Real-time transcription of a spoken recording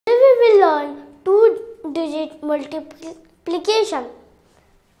learn two-digit multiplication.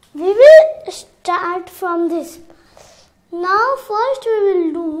 We will start from this. Now first we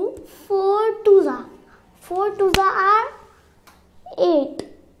will do 4 twos are. 4 twos are 8.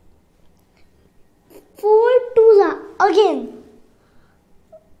 4 twos are again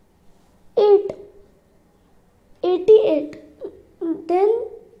 8. 88. Then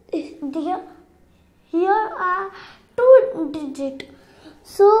here are two digits.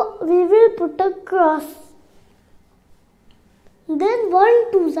 So we will put a cross. Then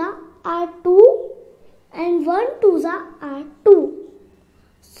 1 twos are 2 and 1 twos are 2.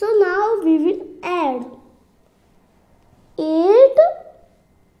 So now we will add 8,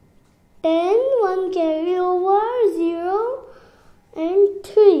 10, 1 carry over, 0 and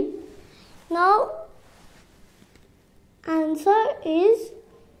 3. Now answer is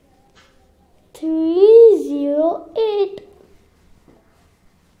 308.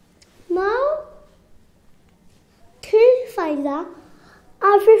 Now 3 fives are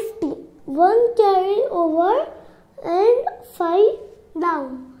 50. 1 carry over and 5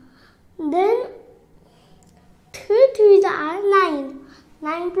 down. Then 3 threes are 9.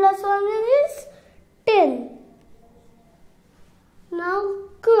 9 plus 1 is 10. Now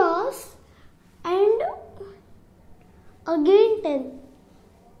cross and again 10.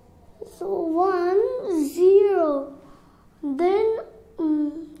 So 1, 0. Then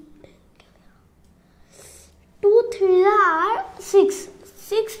 2 threes are 6.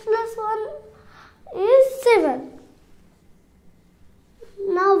 6 plus 1 is 7.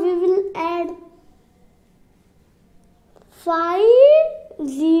 Now we will add 5,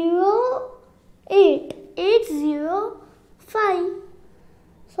 0, 8. 8, 0, 5.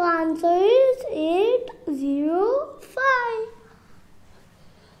 So answer is 8, 0, 5.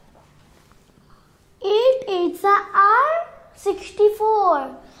 8 eights are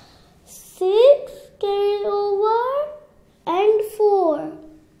 64. 6 carry over and 4.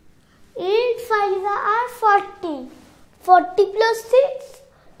 8 fives are 40. 40 plus 6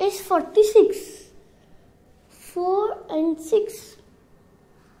 is 46. 4 and 6.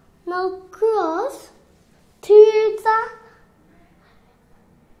 Now cross. 3 eights are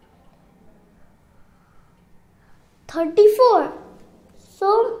 34.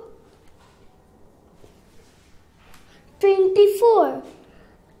 So 24.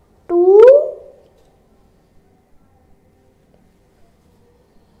 2,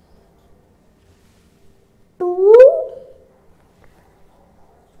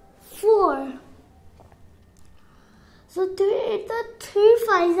 4. So 3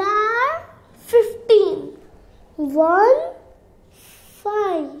 fives are 15. 1,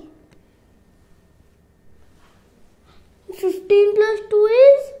 5. 15 plus 2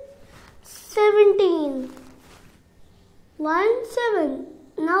 is 17. 1, 7.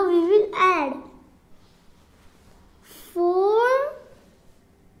 Now we will add 4,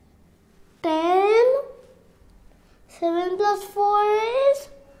 10. 7 plus 4 is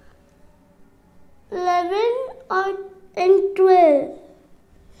 11 and 12.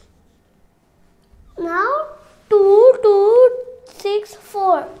 Now 2, 2, 6,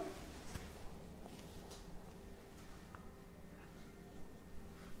 4.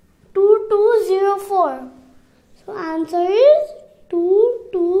 2, 2, 0, 4. So answer is 2,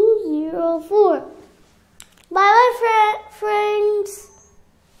 2, 0, 4.